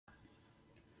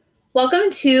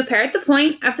Welcome to Pair at the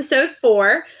Point, episode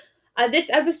 4. This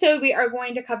episode, we are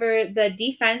going to cover the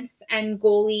defense and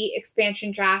goalie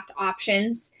expansion draft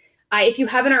options. If you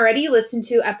haven't already, listen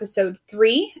to episode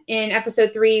 3. In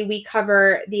episode 3, we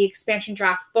cover the expansion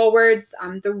draft forwards,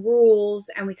 the rules,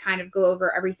 and we kind of go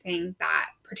over everything that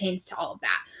pertains to all of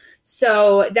that.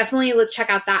 So definitely let's check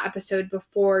out that episode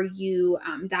before you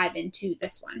dive into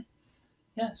this one.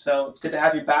 Yeah, so it's good to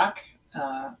have you back.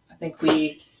 I think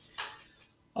we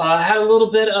had a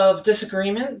little bit of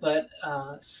disagreement, but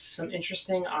some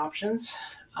interesting options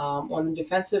on the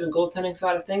defensive and goaltending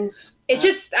side of things.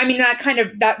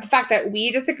 The fact that we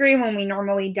disagree when we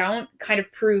normally don't kind of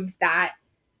proves that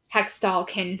Hextall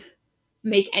can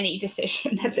make any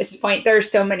decision at this point. There are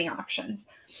so many options.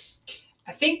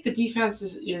 I think the defense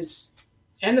is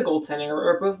and the goaltending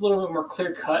are both a little bit more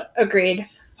clear-cut. Agreed.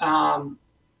 That's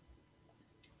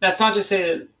not to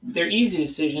say that they're easy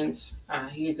decisions.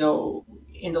 You could go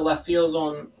into left field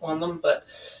on them, but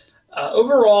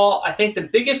overall, I think the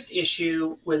biggest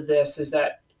issue with this is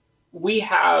that we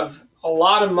have a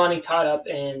lot of money tied up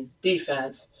in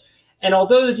defense, and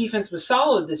although the defense was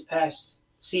solid this past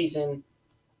season,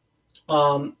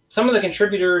 some of the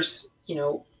contributors,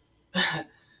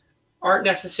 aren't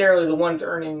necessarily the ones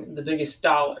earning the biggest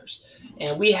dollars,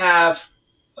 and we have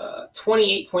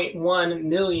 $28.1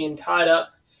 million tied up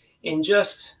in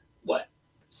just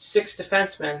 6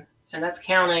 defensemen, and that's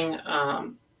counting a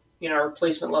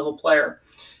replacement level player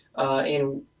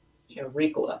in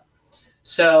Riikola.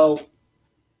 So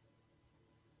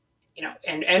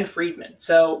and Friedman.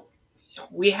 So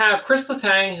we have Chris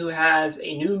Letang, who has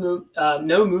a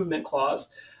no movement clause.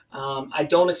 I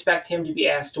don't expect him to be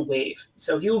asked to waive,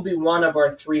 so he will be one of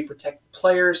our 3 protected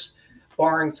players,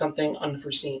 barring something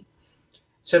unforeseen.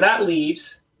 So that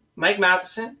leaves Mike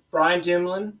Matheson, Brian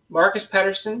Dumoulin, Marcus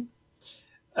Pettersson,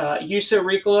 Juuso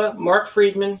Riikola, Mark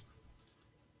Friedman,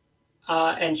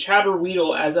 and Chad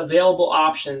Ruhwedel as available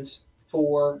options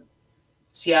for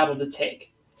Seattle to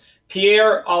take.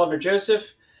 Pierre-Olivier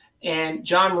Joseph and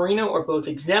John Marino are both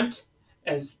exempt,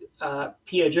 as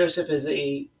Pierre Joseph is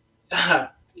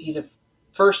he's a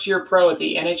first-year pro at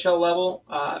the NHL level,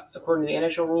 according to the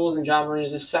NHL rules, and John Marino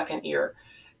is a second-year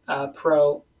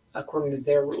pro according to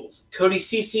their rules. Cody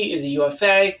Ceci is a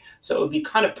UFA, so it would be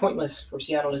kind of pointless for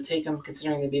Seattle to take him,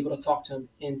 considering they'd be able to talk to him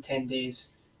in 10 days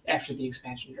after the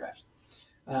expansion draft,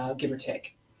 give or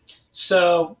take.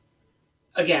 So,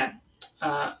 again,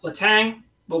 Letang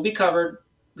will be covered.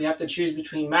 We have to choose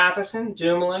between Matheson,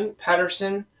 Dumoulin,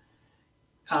 Pettersson,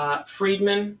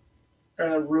 Friedman,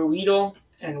 Ruhwedel,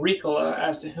 and Riikola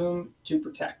as to whom to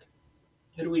protect.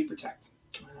 Who do we protect?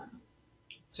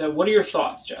 So what are your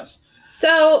thoughts, Jess?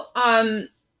 So, I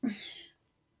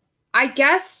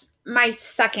guess my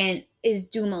second is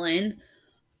Dumoulin.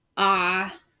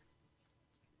 I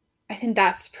think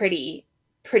that's pretty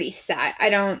set. I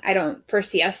don't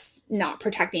foresee us not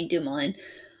protecting Dumoulin.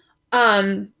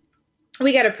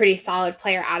 We get a pretty solid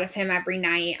player out of him every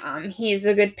night. He's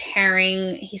a good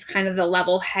pairing. He's kind of the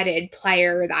level-headed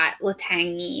player that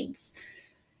Letang needs.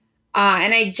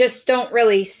 And I just don't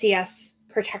really see us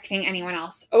protecting anyone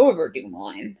else over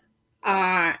Dumoulin.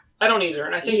 I don't either,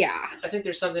 and I think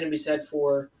there's something to be said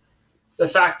for the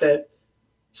fact that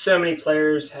so many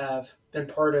players have been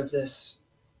part of this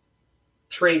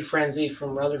trade frenzy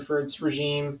from Rutherford's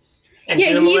regime. And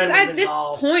Dumoulin he's at this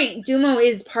point. Dumo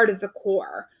is part of the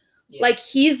core. Yeah.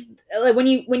 He's when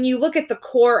you look at the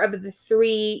core of the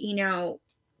 3,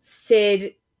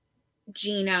 Sid,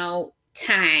 Gino,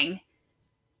 Tang.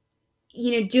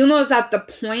 Dumo's at the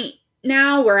point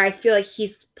now where I feel like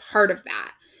he's part of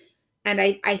that. And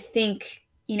I think,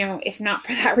 if not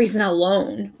for that reason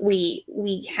alone,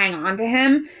 we hang on to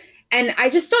him. And I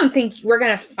just don't think we're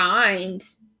going to find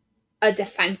a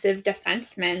defensive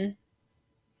defenseman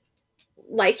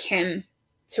like him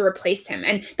to replace him.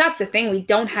 And that's the thing. We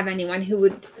don't have anyone who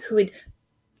would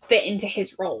fit into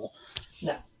his role.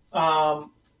 No.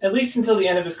 At least until the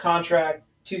end of his contract,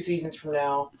 2 seasons from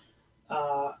now,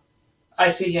 I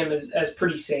see him as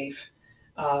pretty safe.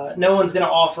 No one's going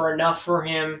to offer enough for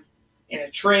him in a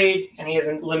trade, and he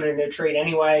hasn't limited no trade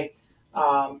anyway,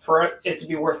 for it to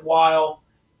be worthwhile.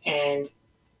 And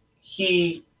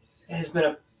he has been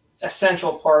an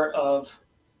essential part of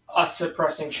us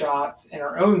suppressing shots in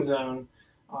our own zone.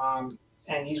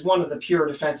 And he's one of the pure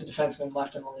defensive defensemen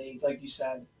left in the league, like you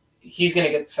said. He's going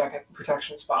to get the second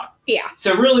protection spot. Yeah.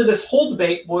 So really this whole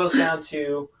debate boils down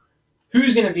to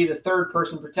who's going to be the third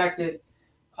person protected.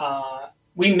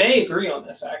 We may agree on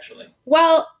this, actually.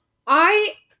 Well,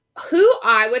 who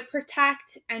I would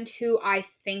protect and who I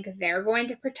think they're going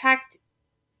to protect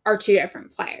are 2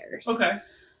 different players. Okay.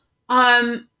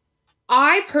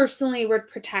 I personally would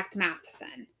protect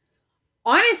Matheson.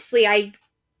 Honestly,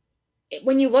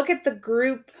 when you look at the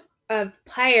group of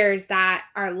players that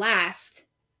are left,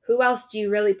 who else do you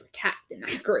really protect in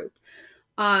that group?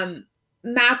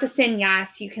 Matheson,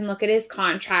 yes, you can look at his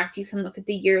contract. You can look at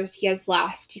the years he has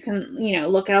left. You can,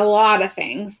 look at a lot of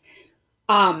things.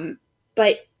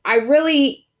 But I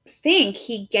really think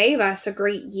he gave us a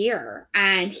great year,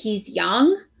 and he's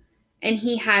young, and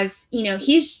he has,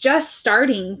 he's just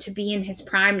starting to be in his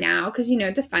prime now because,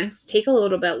 defense take a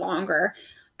little bit longer.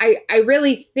 I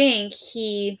really think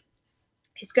he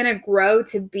is going to grow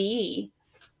to be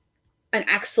an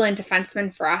excellent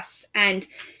defenseman for us. And,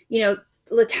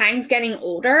 Letang's getting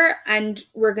older, and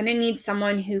we're going to need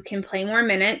someone who can play more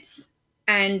minutes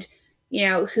and,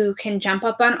 who can jump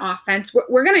up on offense.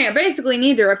 We're going to basically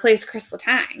need to replace Chris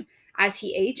Letang as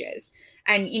he ages.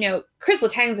 And, Chris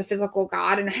Letang's a physical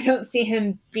god, and I don't see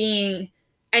him being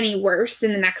any worse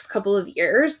in the next couple of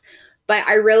years. But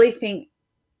I really think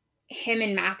him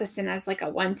and Matheson as like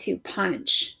a 1-2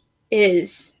 punch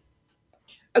is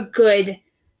a good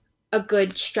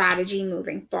strategy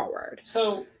moving forward.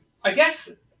 So I guess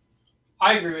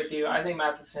I agree with you. I think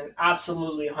Matheson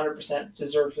absolutely 100%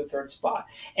 deserves the third spot.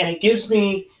 And it gives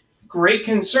me great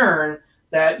concern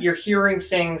that you're hearing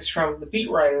things from the beat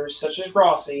writers, such as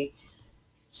Rossi,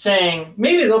 saying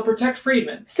maybe they'll protect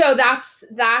Friedman. So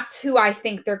that's who I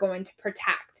think they're going to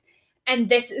protect. And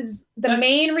this is the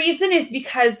main reason is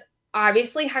because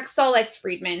obviously Hextall likes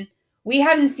Friedman. We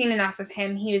hadn't seen enough of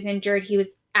him. He was injured. He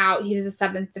was out. He was a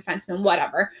seventh defenseman,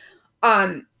 whatever.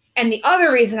 And the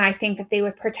other reason I think that they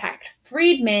would protect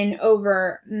Friedman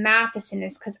over Matheson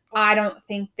is because I don't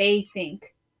think they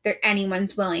think that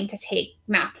anyone's willing to take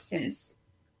Matheson's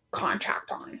contract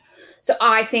on. So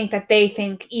I think that they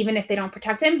think even if they don't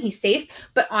protect him, he's safe.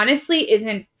 But honestly,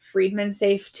 isn't Friedman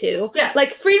safe too? Yes. Like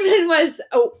Friedman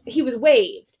he was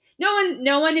waived.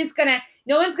 No one's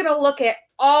gonna look at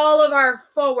all of our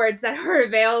forwards that are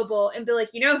available and be like,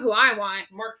 who I want?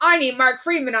 I need Mark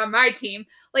Friedman on my team.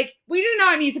 Like, we do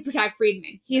not need to protect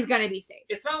Friedman. He's gonna be safe.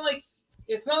 It's not like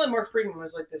Mark Friedman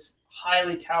was like this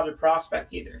highly touted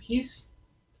prospect either. He's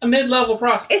a mid-level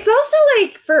prospect. It's also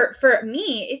like for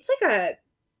me, it's like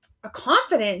a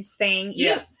confidence thing.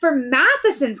 Yeah. For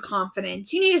Matheson's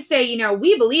confidence, you need to say,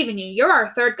 we believe in you. You're our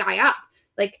third guy up.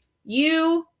 Like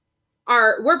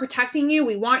we're protecting you.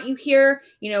 We want you here.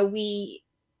 We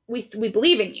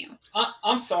believe in you.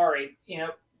 I'm sorry.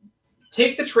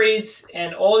 Take the trades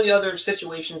and all the other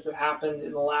situations that happened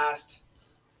in the last,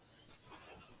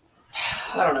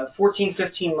 14,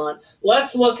 15 months.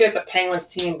 Let's look at the Penguins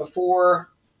team before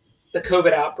the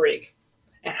COVID outbreak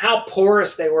and how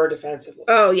porous they were defensively.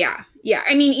 Oh, yeah. Yeah.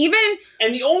 I mean,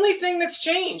 and the only thing that's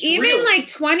changed. Even like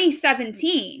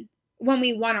 2017, when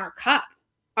we won our cup,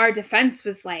 our defense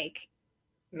was like,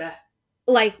 meh.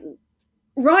 Like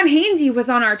Ron Hainsey was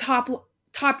on our top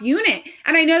unit.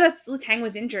 And I know that Letang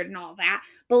was injured and all that,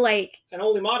 but like. And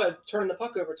Olli Maatta turning the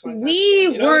puck over 20 times.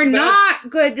 We were not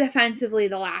good defensively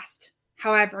the last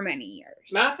however many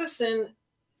years. Matheson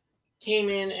came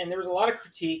in and there was a lot of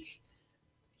critique.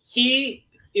 He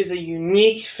is a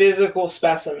unique physical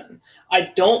specimen.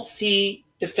 I don't see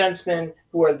defensemen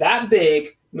who are that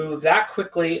big, move that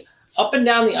quickly up and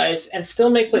down the ice, and still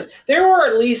make plays. There were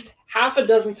at least half a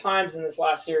dozen times in this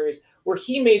last series where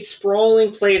he made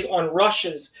sprawling plays on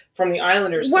rushes from the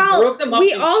Islanders and broke them up.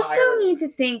 We also need to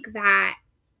think that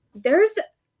there's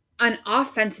an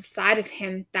offensive side of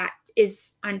him that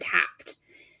is untapped.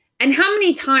 And how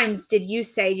many times did you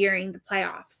say during the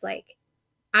playoffs, like,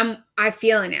 I'm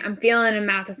feeling it. I'm feeling a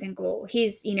Matheson goal.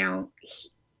 He's,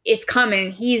 it's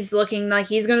coming. He's looking like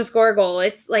he's going to score a goal.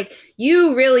 It's like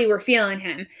you really were feeling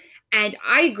him. And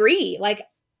I agree. Like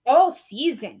all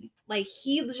season, like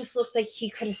he just looks like he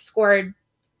could have scored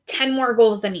 10 more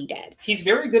goals than he did. He's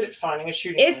very good at finding a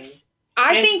shooting lane.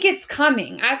 I think it's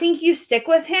coming. I think you stick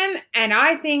with him. And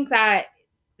I think that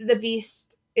the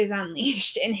beast is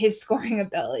unleashed in his scoring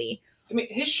ability. I mean,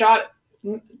 his shot,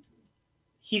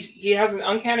 he has an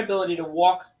uncanny ability to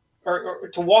walk or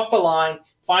to walk the line,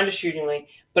 find a shooting lane,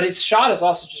 but his shot is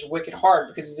also just wicked hard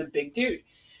because he's a big dude.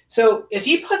 So if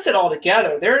he puts it all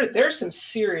together, there's some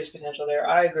serious potential there.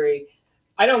 I agree.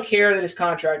 I don't care that his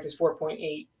contract is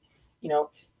 4.8.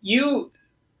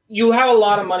 You have a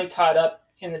lot of money tied up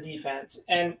in the defense,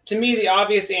 and to me, the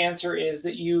obvious answer is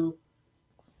that you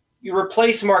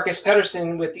replace Marcus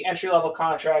Pettersson with the entry-level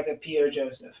contract of P.O.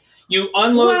 Joseph. You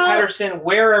unload Pettersson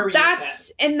wherever you can.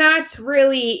 And that's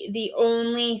really the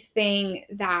only thing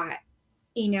that,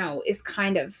 is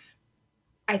kind of,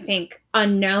 I think,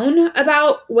 unknown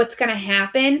about what's going to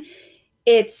happen.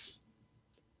 It's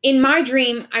in my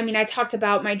dream, I mean, I talked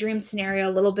about my dream scenario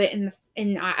a little bit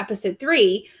in episode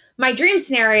 3. My dream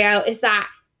scenario is that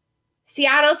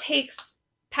Seattle takes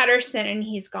Pettersson and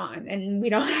he's gone, and we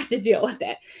don't have to deal with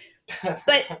it.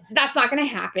 But that's not going to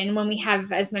happen when we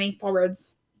have as many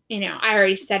forwards. I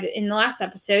already said it in the last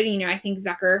episode. I think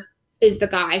Zucker is the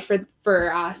guy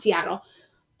for Seattle.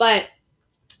 But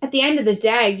at the end of the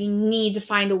day, you need to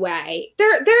find a way.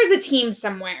 There's a team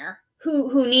somewhere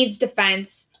who needs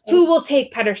defense. Who will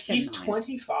take Pettersson? He's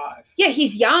 25. Yeah,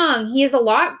 he's young. He has a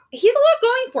lot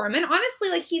going for him. And honestly,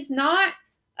 like, he's not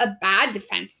a bad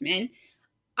defenseman.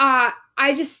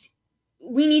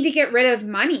 We need to get rid of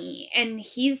money. And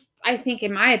he's, I think,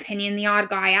 in my opinion, the odd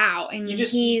guy out. And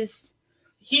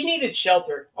he needed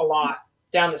shelter a lot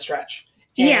down the stretch.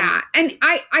 And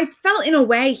I felt in a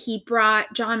way he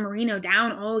brought John Marino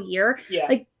down all year. Yeah.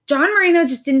 Like, John Marino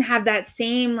just didn't have that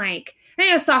same, like,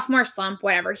 sophomore slump,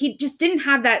 whatever. He just didn't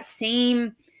have that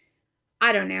same,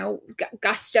 I don't know,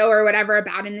 gusto or whatever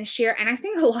about him this year. And I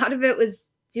think a lot of it was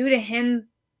due to him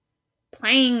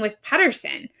playing with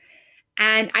Pettersson.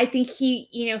 And I think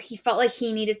he felt like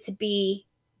he needed to be,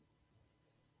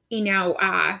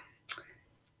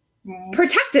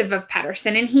 protective of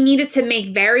Pettersson, and he needed to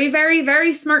make very, very,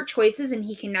 very smart choices, and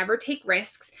he can never take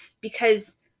risks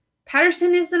because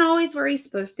Pettersson isn't always where he's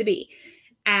supposed to be.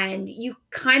 And you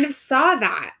kind of saw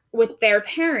that with their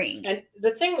pairing. And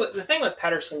the thing with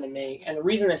Pettersson to me, and the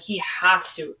reason that he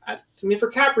has to,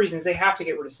 for cap reasons, they have to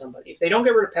get rid of somebody. If they don't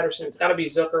get rid of Pettersson, it's got to be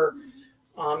Zucker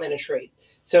in a trade.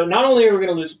 So not only are we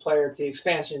going to lose a player to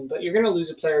expansion, but you're going to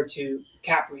lose a player to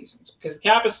cap reasons because the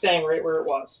cap is staying right where it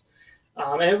was.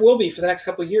 And it will be for the next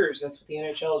couple of years. That's what the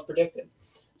NHL has predicted.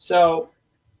 So,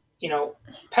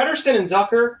 Pettersson and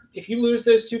Zucker, if you lose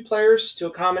those two players to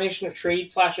a combination of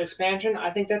trade/expansion,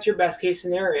 I think that's your best case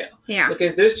scenario. Yeah.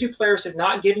 Because those two players have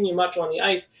not given you much on the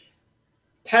ice.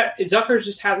 Zucker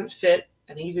just hasn't fit.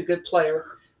 I think he's a good player.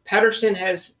 Pettersson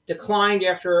has declined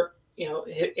after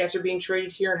being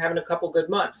traded here and having a couple good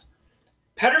months.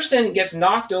 Pettersson gets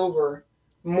knocked over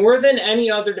more than any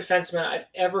other defenseman I've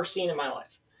ever seen in my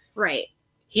life. Right.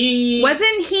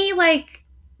 Wasn't he like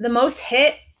the most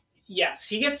hit? Yes,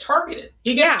 he gets targeted.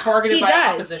 He gets targeted by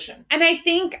opposition. And I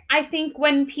think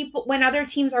when other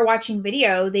teams are watching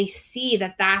video, they see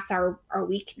that that's our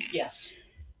weakness. Yes.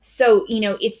 So,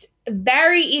 it's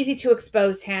very easy to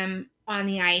expose him on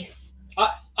the ice.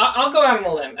 I'll go out on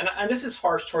a limb, and this is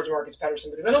harsh towards Marcus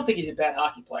Pettersson because I don't think he's a bad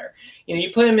hockey player.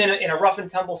 You put him in a rough and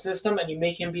tumble system and you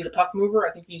make him be the puck mover,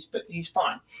 I think he's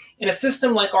fine. In a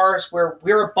system like ours where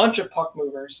we're a bunch of puck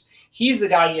movers, he's the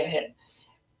guy you hit.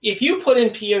 If you put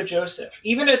in P.O. Joseph,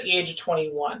 even at the age of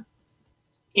 21,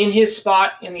 in his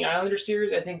spot in the Islanders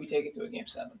series, I think we take it to a Game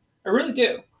 7. I really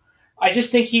do. I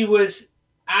just think he was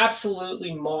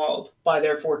absolutely mauled by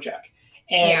their forecheck.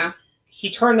 And he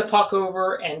turned the puck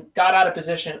over and got out of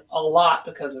position a lot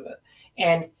because of it.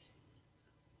 And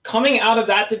coming out of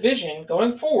that division,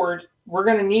 going forward, we're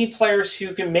going to need players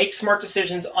who can make smart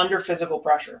decisions under physical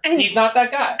pressure. And he's not that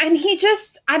guy. And he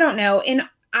just, I don't know, in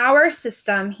our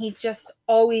system, he just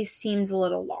always seems a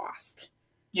little lost.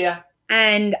 Yeah.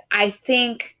 And I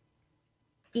think,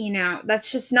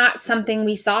 that's just not something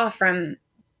we saw from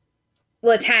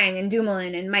Letang and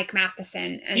Dumoulin and Mike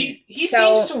Matheson. And he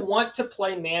seems to want to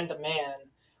play man-to-man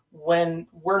when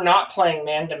we're not playing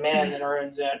man-to-man in our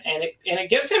own zone. And it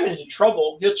gets him into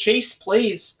trouble. He'll chase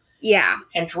plays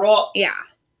and draw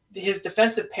his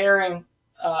defensive pairing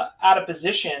out of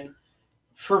position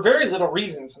for very little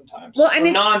reason sometimes. Well, and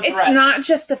it's not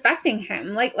just affecting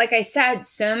him. Like I said,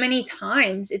 so many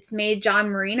times it's made John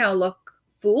Marino look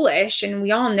foolish, and we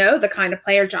all know the kind of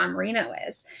player John Marino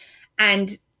is.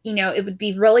 And, it would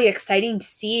be really exciting to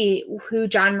see who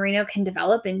John Marino can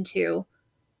develop into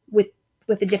with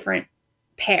a different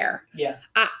pair. Yeah.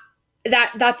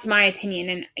 That's my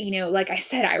opinion. And, like I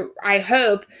said, I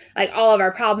hope like all of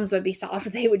our problems would be solved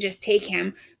if they would just take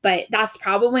him, but that's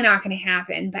probably not going to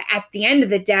happen. But at the end of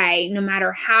the day, no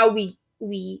matter how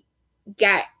we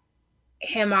get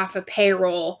him off a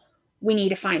payroll, we need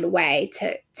to find a way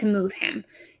to move him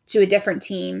to a different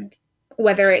team,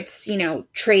 whether it's,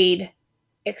 trade,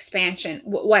 expansion,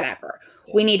 whatever.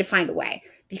 Yeah. We need to find a way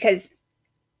because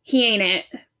he ain't it.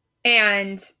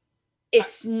 And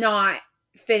it's not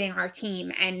fitting our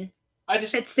team, and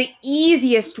it's the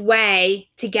easiest way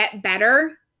to get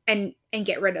better and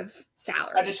get rid of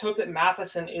salary. I just hope that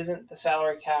Matheson isn't the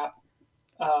salary cap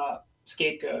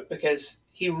scapegoat because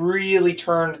he really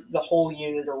turned the whole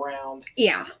unit around.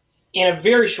 Yeah. In a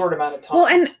very short amount of time. Well,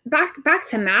 and back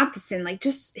to Matheson, like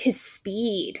just his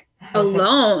speed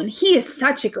alone, he is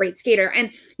such a great skater.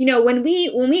 And when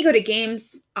we go to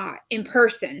games in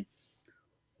person,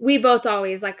 we both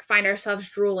always like find ourselves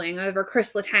drooling over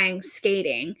Chris Letang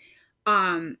skating.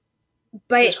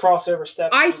 But his crossover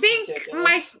steps. I think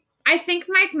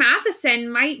Mike Matheson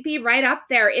might be right up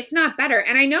there, if not better.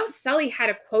 And I know Sully had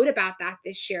a quote about that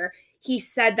this year. He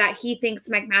said that he thinks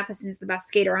Mike Matheson's the best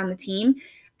skater on the team.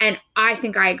 And I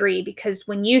think I agree, because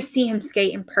when you see him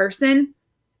skate in person,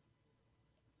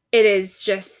 it is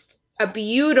just a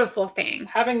beautiful thing.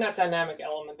 Having that dynamic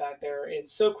element back there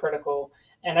is so critical.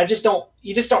 And you just don't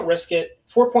risk it.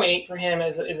 4.8 for him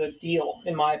is a deal,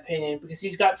 in my opinion, because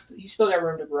he's still got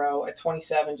room to grow at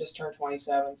 27, just turned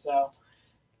 27. So,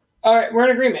 all right, we're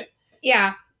in agreement.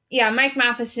 Yeah. Mike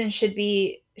Matheson should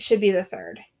be the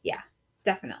third. Yeah,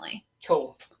 definitely.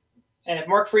 Cool. And if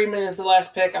Mark Friedman is the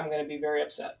last pick, I'm going to be very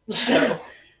upset. So,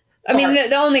 I mean,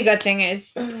 the only good thing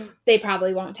is they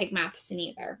probably won't take Matheson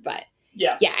either. But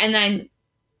yeah, and then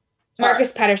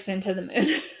Marcus Pettersson to the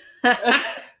moon.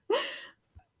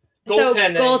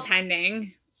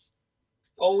 Goaltending.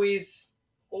 Always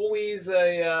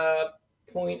a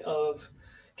point of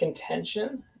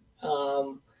contention.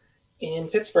 In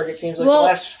Pittsburgh, it seems like the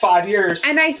last 5 years.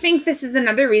 And I think this is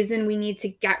another reason we need to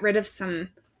get rid of some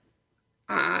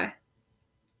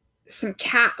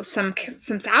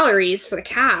salaries for the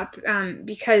cap,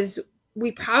 because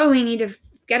we probably need to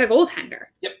get a goaltender.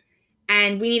 Yep.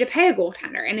 And we need to pay a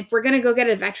goaltender. And if we're going to go get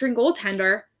a veteran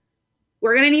goaltender,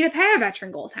 we're going to need to pay a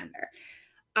veteran goaltender.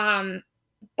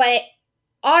 But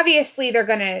obviously they're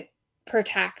going to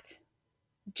protect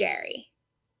Jerry.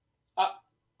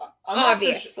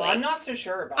 I'm not so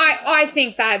sure about that. I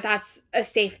think that's a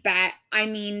safe bet. I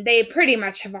mean, they pretty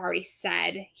much have already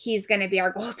said he's going to be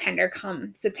our goaltender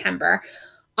come September.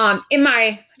 In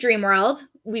my dream world,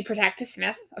 we protect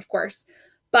Smith, of course.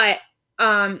 But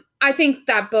I think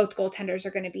that both goaltenders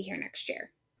are going to be here next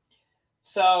year.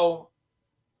 So,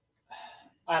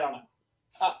 I don't know.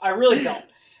 I really don't.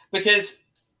 Because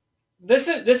this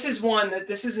is one that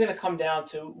this is going to come down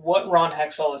to what Ron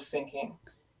Hextall is thinking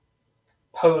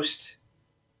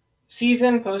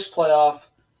post-season, post-playoff,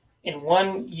 in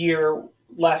 1 year,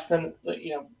 less than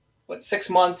 6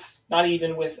 months, not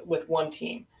even with one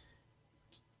team.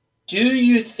 Do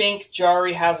you think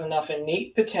Jarry has enough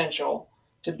innate potential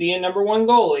to be a number one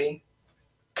goalie?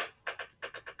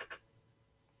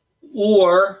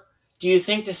 Or do you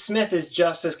think DeSmith is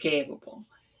just as capable?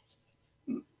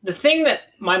 The thing that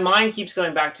my mind keeps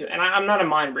going back to, and I'm not a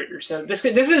mind reader, so this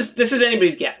is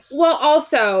anybody's guess. Well,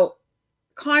 also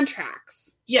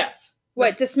contracts. Yes.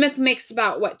 What, DeSmith makes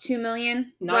about $2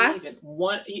 million not less? Even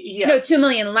one. Yeah. No, $2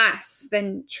 million less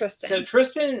than Tristan. So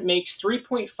Tristan makes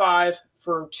 3.5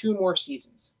 for 2 more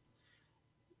seasons.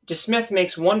 DeSmith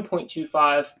makes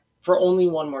 1.25 for only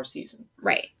 1 more season.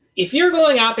 Right. If you're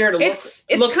going out there to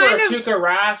look for a Tuukka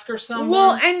Rask or someone.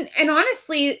 Well, and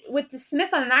honestly, with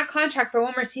DeSmith on that contract for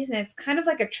 1 more season, it's kind of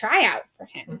like a tryout for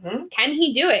him. Mm-hmm. Can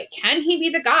he do it? Can he be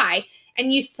the guy?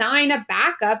 And you sign a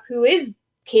backup who is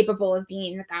capable of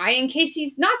being the guy in case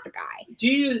he's not the guy. Do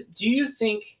you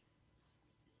think?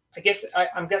 I guess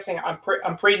I'm guessing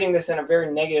I'm phrasing this in a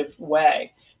very negative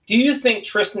way. Do you think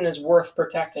Tristan is worth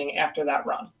protecting after that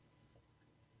run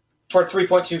for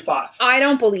 3.25? I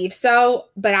don't believe so,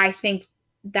 but I think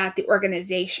that the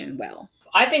organization will.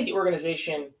 I think the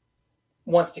organization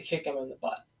wants to kick him in the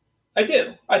butt. I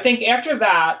do. I think after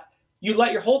that, you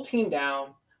let your whole team down.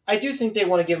 I do think they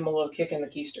want to give him a little kick in the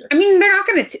keister. I mean, they're not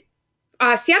going to.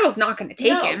 Seattle's not going to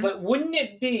take him. But wouldn't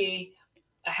it be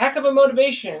a heck of a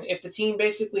motivation if the team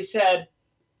basically said,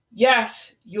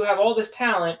 yes, you have all this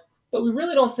talent, but we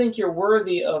really don't think you're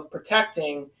worthy of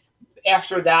protecting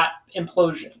after that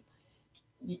implosion.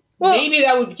 Well, maybe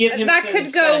that would give him that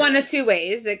could go one of two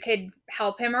ways. It could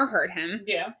help him or hurt him.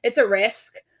 Yeah. It's a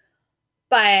risk.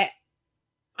 But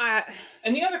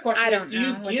and the other question is, do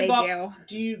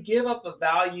you give up a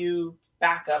value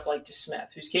backup like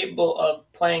DeSmith, who's capable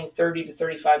of playing 30 to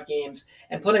 35 games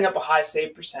and putting up a high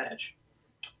save percentage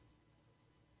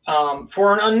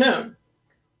for an unknown?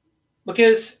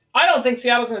 Because I don't think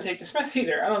Seattle's going to take DeSmith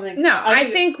either. I don't think. No,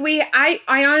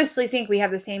 I honestly think we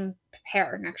have the same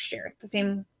pair next year, the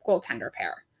same goaltender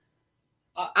pair.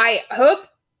 I hope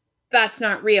that's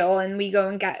not real, and we go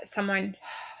and get someone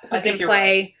who can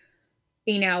play.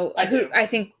 Right. I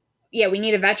think, we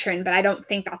need a veteran, but I don't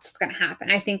think that's what's going to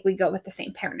happen. I think we go with the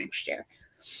same pair next year.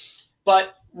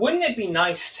 But wouldn't it be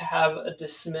nice to have a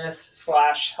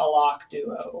DeSmith/Halak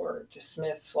duo or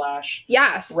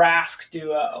DeSmith/Rask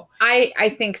duo?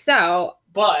 I think so.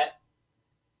 But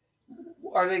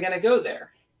are they going to go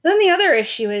there? Then the other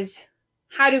issue is,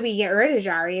 how do we get rid of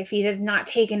Jarry if he did not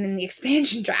taken in the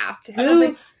expansion draft? I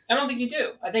don't think you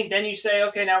do. I think then you say,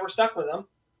 okay, now we're stuck with him.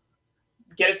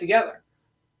 Get it together.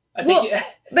 I think.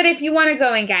 But if you want to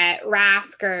go and get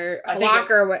Rask or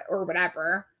Walker or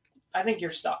whatever, I think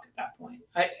you're stuck at that point.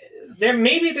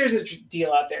 Maybe there's a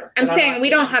deal out there. I'm saying we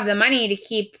don't have the money to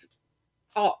keep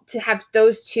to have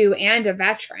those two and a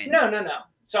veteran. No.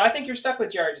 So I think you're stuck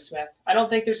with Jari DeSmith. I don't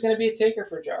think there's going to be a taker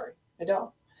for Jari. I don't.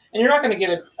 And you're not going to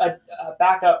get a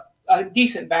backup, a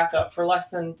decent backup for less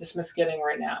than DeSmith's getting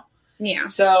right now. Yeah.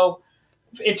 So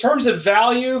in terms of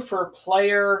value for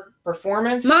player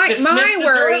performance, my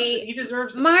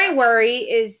worry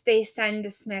is they send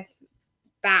DeSmith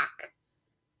back.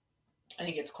 And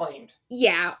he gets claimed.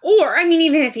 Yeah. Or, I mean,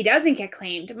 even if he doesn't get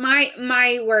claimed,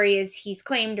 my worry is he's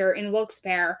claimed or in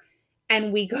Wilkes-Barre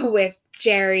and we go with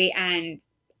Jerry and,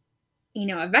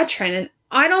 a veteran. And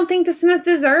I don't think DeSmith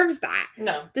deserves that.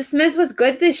 No. DeSmith was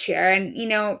good this year. And,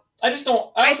 I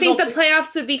think the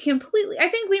playoffs would be I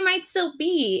think we might still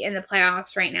be in the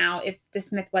playoffs right now if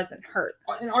DeSmith wasn't hurt.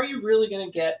 And are you really going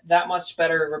to get that much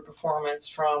better of a performance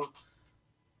from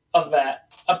a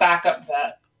backup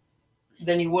vet,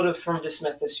 than you would have from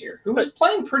DeSmith this year, who was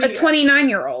playing pretty good? A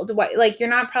 29-year-old. You're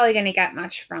not probably going to get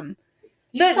much from.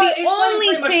 The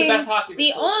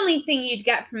only thing you'd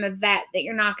get from a vet that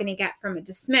you're not going to get from a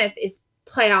DeSmith is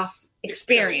playoff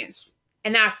experience.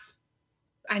 And that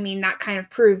kind of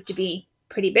proved to be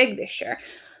pretty big this year.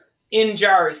 In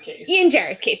Jari's case.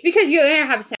 Because you're going to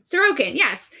have Sorokin.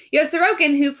 Yes. You have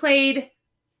Sorokin who played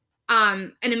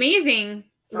an amazing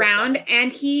round,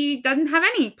 and he doesn't have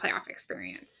any playoff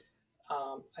experience.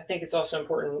 I think it's also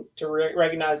important to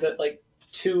recognize that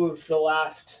two of the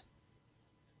last,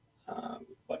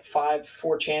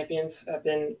 4 champions have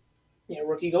been,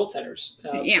 rookie goaltenders,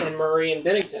 in Murray and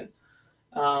Binnington.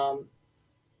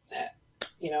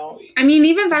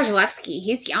 Even Vasilevsky,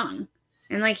 he's young,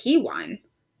 and he won.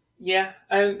 Yeah,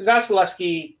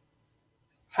 Vasilevsky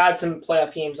had some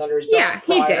playoff games under his belt. Yeah,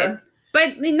 he did,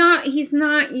 but he's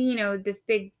not this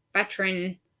big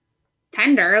veteran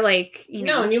tender,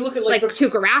 No, and you look at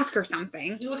Tuukka Rask or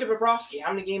something. You look at Bobrovsky.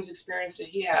 How many games experience did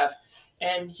he have?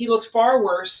 And he looks far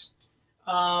worse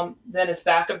than his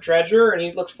backup Dredger, and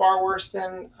he looked far worse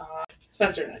than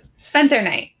Spencer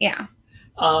Knight. Yeah.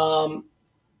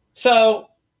 So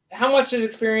how much is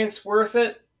experience worth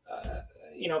it?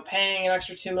 Paying an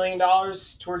extra $2 million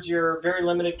towards your very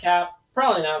limited cap?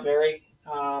 Probably not very.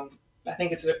 I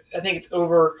think it's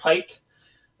overhyped.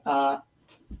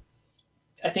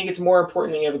 I think it's more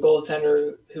important that you have a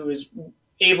goaltender who is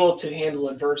able to handle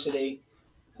adversity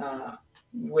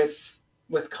with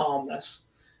calmness.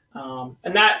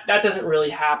 And that doesn't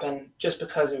really happen just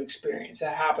because of experience.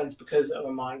 That happens because of a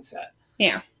mindset.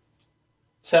 Yeah.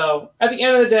 So at the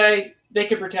end of the day, they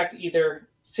could protect either.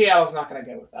 Seattle's not going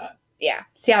to go with that. Yeah,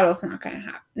 Seattle's not going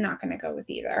to go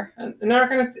with either. And they're not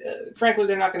going to. Frankly,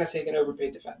 they're not going to take an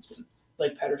overpaid defenseman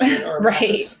like Pettersson or right.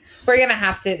 Matheson. We're going to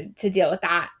have to deal with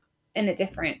that in a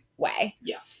different way.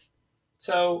 Yeah.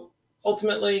 So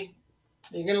ultimately,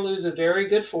 you're going to lose a very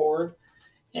good forward,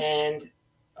 and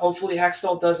hopefully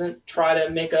Hextall doesn't try to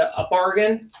make a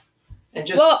bargain and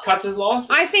just cuts his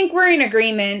losses. I think we're in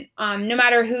agreement. No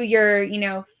matter who you're,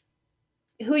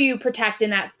 who you protect in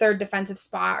that third defensive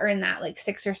spot or in that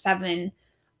 6 or 7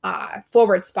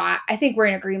 forward spot, I think we're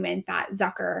in agreement that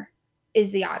Zucker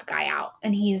is the odd guy out,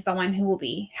 and he's the one who will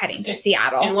be heading to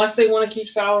Seattle. Unless they want to keep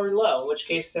salary low, in which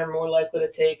case they're more likely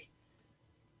to take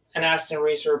an Aston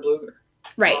Reese or a Bluger.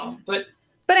 Right. But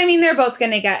they're both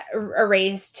going to get a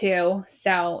raise too,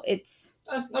 so it's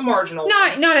a marginal.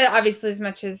 Not obviously as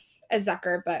much as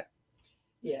Zucker, but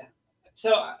yeah.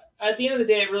 So at the end of the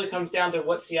day, it really comes down to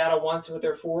what Seattle wants with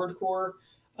their forward core,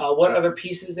 what other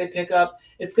pieces they pick up.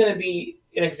 It's going to be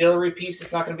an auxiliary piece.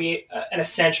 It's not going to be an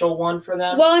essential one for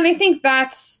them. Well, and I think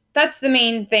that's the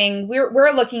main thing.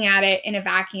 We're looking at it in a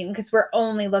vacuum because we're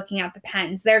only looking at the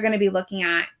Pens. They're going to be looking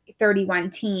at 31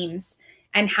 teams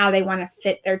and how they want to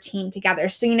fit their team together.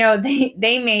 So, they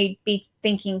may be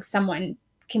thinking someone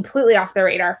completely off the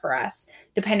radar for us,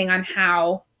 depending on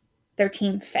how their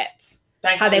team fits,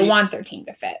 how they want their team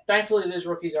to fit. Thankfully, those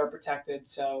rookies are protected,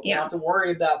 so you don't have to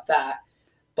worry about that.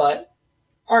 But,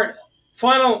 all right,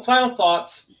 final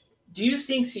thoughts. Do you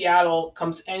think Seattle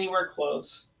comes anywhere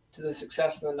close to the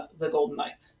success of the Golden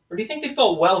Knights? Or do you think they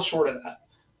fell well short of that?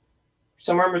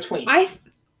 Somewhere in between?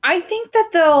 I think that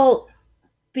they'll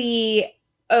be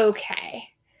okay.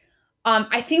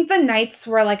 I think the Knights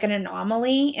were an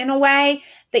anomaly in a way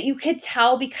that you could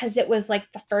tell because it was the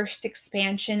first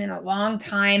expansion in a long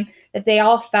time that they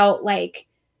all felt not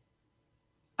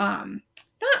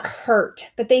hurt,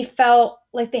 but they felt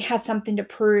like they had something to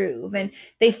prove, and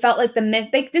they felt like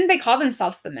they call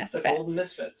themselves the Misfits. The Golden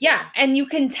Misfits. Yeah, and you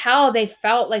can tell they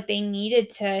felt like they needed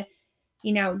to,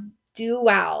 do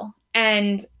well.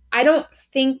 And I don't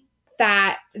think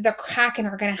that the Kraken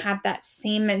are going to have that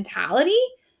same mentality,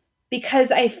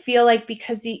 because I feel like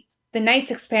because the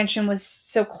Knights expansion was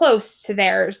so close to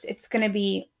theirs, it's going to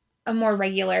be a more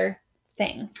regular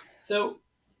thing. So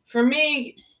for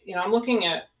me, I'm looking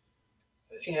at,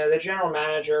 the general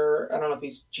manager, I don't know if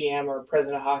he's GM or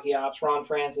president of hockey ops, Ron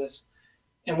Francis,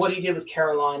 and what he did with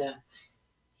Carolina.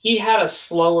 He had a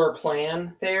slower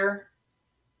plan there.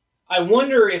 I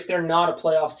wonder if they're not a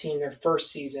playoff team their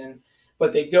first season,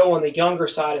 but they go on the younger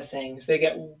side of things. They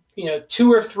get,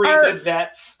 2 or 3 good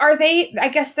vets. Are they? I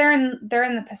guess they're in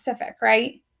the Pacific,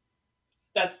 right?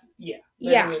 They're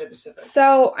in the Pacific.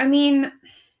 So I mean,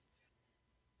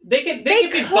 they could.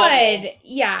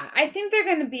 Yeah, I think they're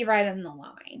going to be right on the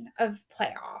line of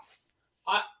playoffs.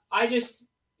 I just,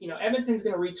 Edmonton's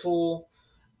going to retool.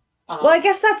 Well, I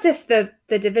guess that's if the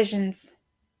divisions.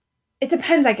 It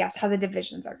depends, I guess, how the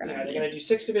divisions are going to be. They're going to do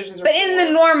 6 divisions. But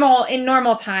in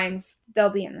normal times, they'll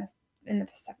be in the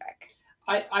Pacific.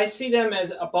 I see them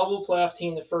as a bubble playoff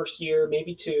team the first year,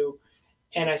 maybe 2,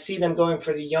 and I see them going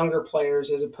for the younger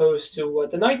players as opposed to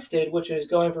what the Knights did, which is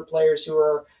going for players who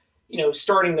are,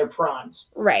 starting their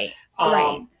primes. Right.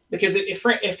 Right. Because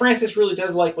if Francis really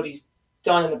does like what he's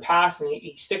done in the past and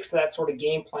he sticks to that sort of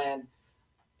game plan,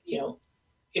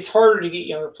 it's harder to get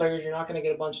younger players. You're not going to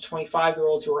get a bunch of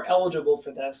 25-year-olds who are eligible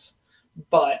for this,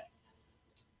 but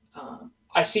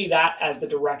I see that as the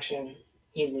direction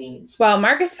he leans. Well,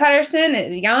 Marcus Pettersson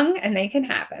is young, and they can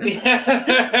have him.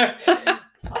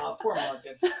 Poor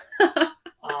Marcus.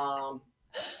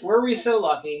 Were we so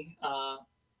lucky?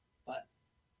 But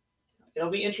it'll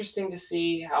be interesting to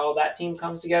see how that team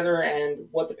comes together and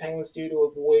what the Penguins do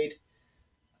to avoid,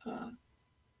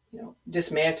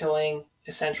 dismantling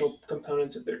essential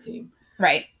components of their team.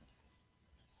 Right.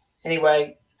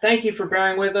 Anyway, thank you for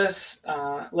bearing with us.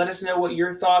 Let us know what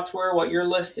your thoughts were, what your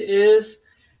list is.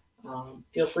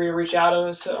 Feel free to reach out to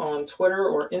us on Twitter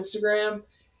or Instagram.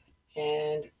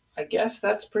 And I guess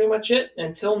that's pretty much it.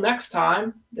 Until next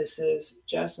time, this is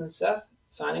Jess and Seth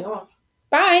signing off.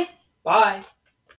 Bye. Bye.